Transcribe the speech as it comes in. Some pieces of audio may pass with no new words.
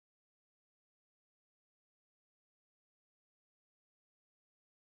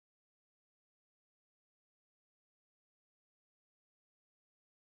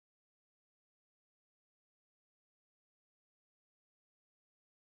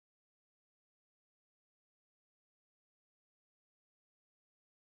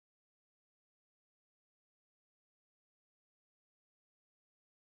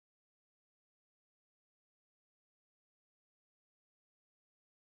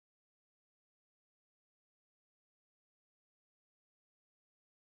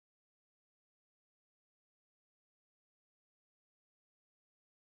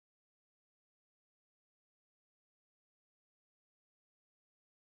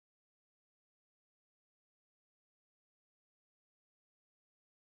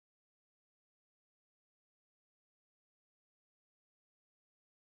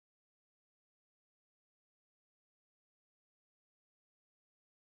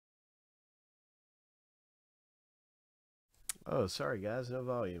Oh, sorry guys, no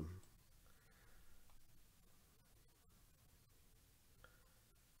volume.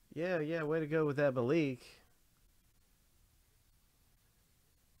 Yeah, yeah, way to go with that, Malik.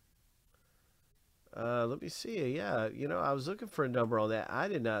 Let me see. Yeah, I was looking for a number on that. I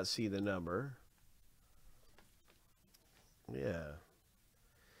did not see the number. Yeah.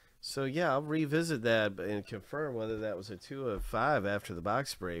 So yeah, I'll revisit that and confirm whether that was a 2 of 5 after the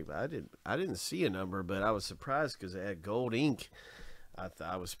box break. I didn't see a number, but I was surprised because it had gold ink.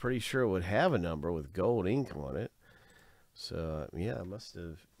 I was pretty sure it would have a number with gold ink on it. So yeah, it must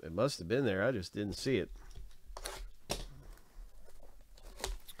have been there. I just didn't see it.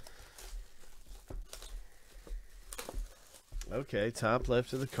 Okay, top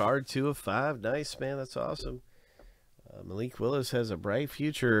left of the card, 2 of 5. Nice, man. That's awesome. Malik Willis has a bright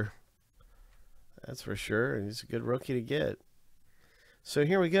future. That's for sure. And he's a good rookie to get. So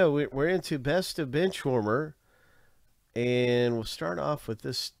here we go. We're into best of Benchwarmer, and we'll start off with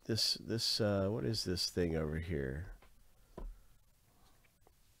this. What is this thing over here?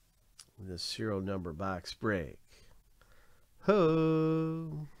 This serial number box break.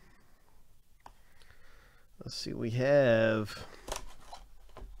 Ho! Let's see what we have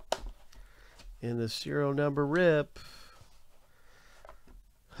in the serial number rip.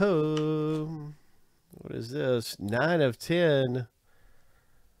 Ho! What is this? 9 of 10.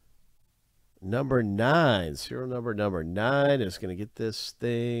 Number 9. Serial number 9 is going to get this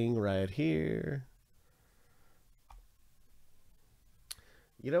thing right here.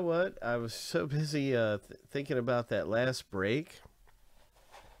 You know what? I was so busy thinking about that last break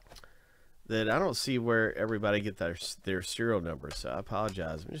that I don't see where everybody get their serial numbers. So I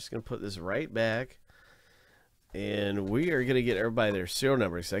apologize. I'm just going to put this right back. And we are going to get everybody their serial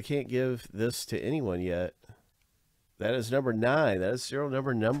numbers. I can't give this to anyone yet. That is number 9. That is serial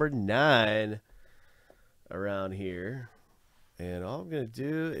number 9 around here. And all I'm going to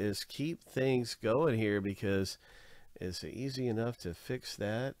do is keep things going here because it's easy enough to fix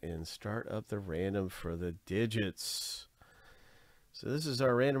that and start up the random for the digits. So this is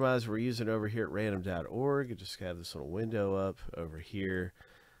our randomizer we're using over here at random.org. I just have this little window up over here.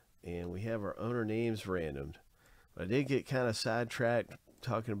 And we have our owner names randomed. But I did get kind of sidetracked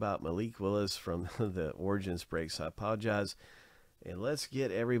talking about Malik Willis from the Origins break, so I apologize. And let's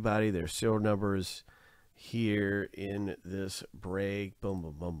get everybody their serial numbers here in this break. Boom,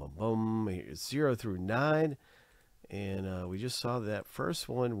 boom, boom, boom, boom. Here's 0 through 9. And we just saw that first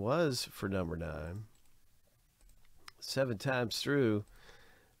one was for number 9. 7 times through.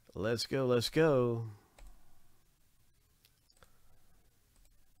 Let's go, let's go.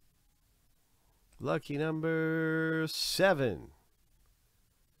 Lucky number 7.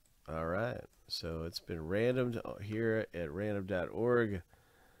 All right. So it's been randomed here at random.org.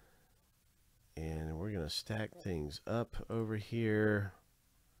 And we're going to stack things up over here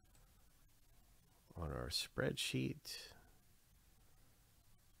on our spreadsheet.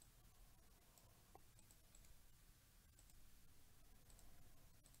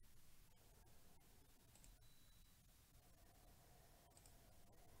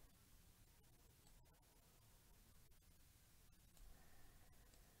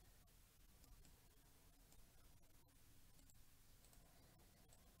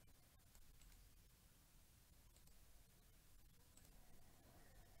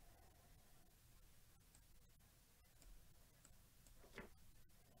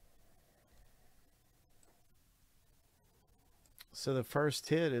 So the first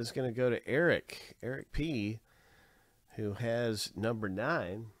hit is going to go to Eric P, who has number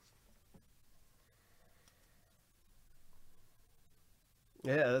 9.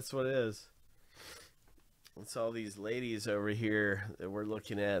 Yeah, that's what it is. It's all these ladies over here that we're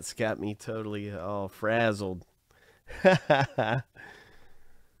looking at. It's got me totally all frazzled. So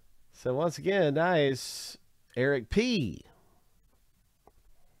once again, nice. Eric P.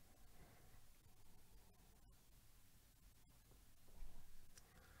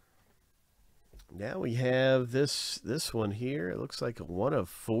 Now we have this one here. It looks like a 1 of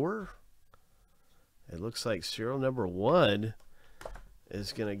 4. It looks like serial number 1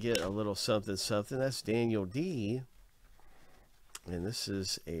 is going to get a little something something. That's Daniel D. And this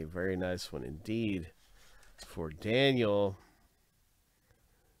is a very nice one indeed for Daniel.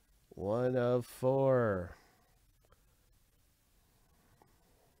 1 of 4.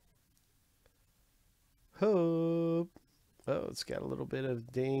 Hope. Oh, it's got a little bit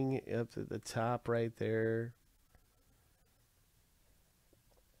of ding up at the top right there.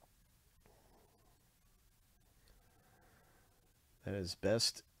 That is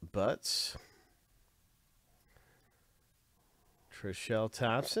Best Butts. Trishelle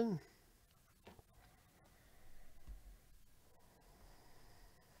Thompson.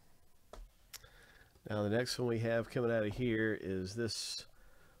 Now the next one we have coming out of here is this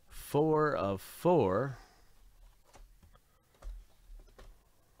 4 of 4.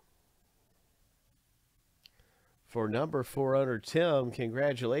 For number 400, Tim,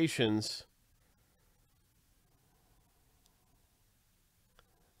 congratulations.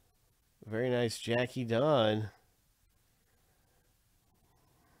 Very nice, Jackie Don.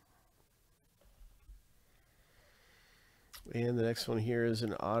 And the next one here is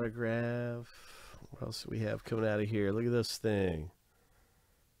an autograph. What else do we have coming out of here? Look at this thing.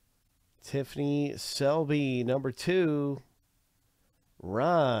 Tiffany Selby, number 2.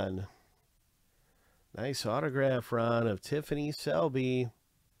 Ron. Nice autograph, Ron, of Tiffany Selby.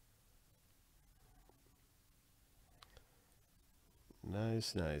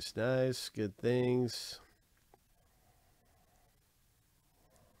 Nice, nice, nice. Good things.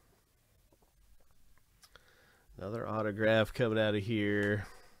 Another autograph coming out of here.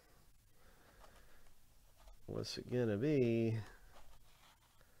 What's it going to be?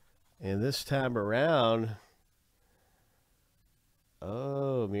 And this time around,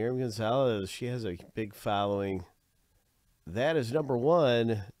 oh, Miriam Gonzalez. She has a big following. That is number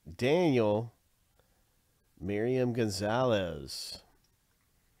 1, Daniel. Miriam Gonzalez.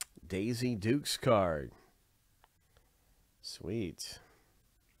 Daisy Dukes card. Sweet.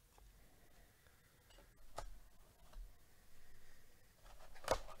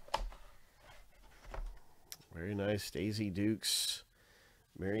 Very nice, Daisy Dukes.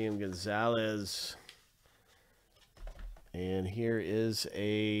 Miriam Gonzalez. And here is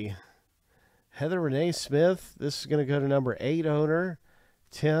a Heather Renee Smith. This is going to go to number 8 owner,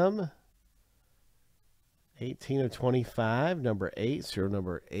 Tim. 18 of 25, number 8, serial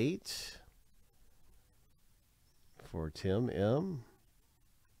number 8 for Tim M.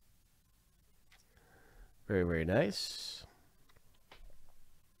 Very, very nice.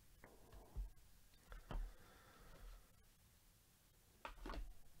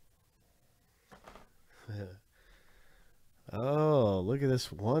 Oh, look at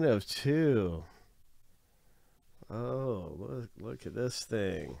this 1 of 2. Oh, look at this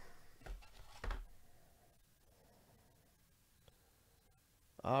thing.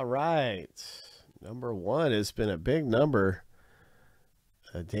 All right. Number 1 has been a big number.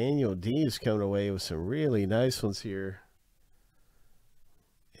 Daniel D's coming away with some really nice ones here.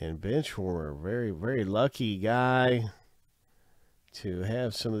 And Benchwarmer, very, very lucky guy to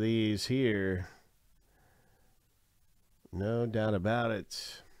have some of these here. No doubt about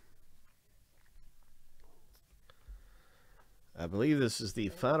it. I believe this is the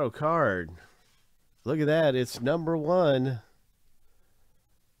final card. Look at that. It's number 1.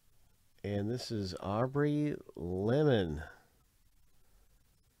 And this is Aubrey Lemon.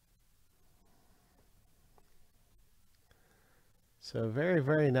 So very,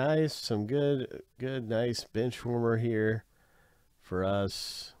 very nice. Some good, nice bench warmer here for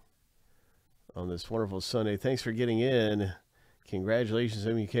us on this wonderful Sunday. Thanks for getting in. Congratulations. I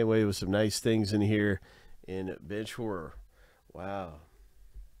mean, you came away with some nice things in here in bench warmer. Wow.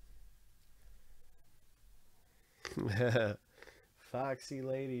 Foxy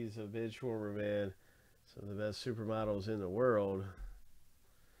ladies of bench warmer, man. Some of the best supermodels in the world.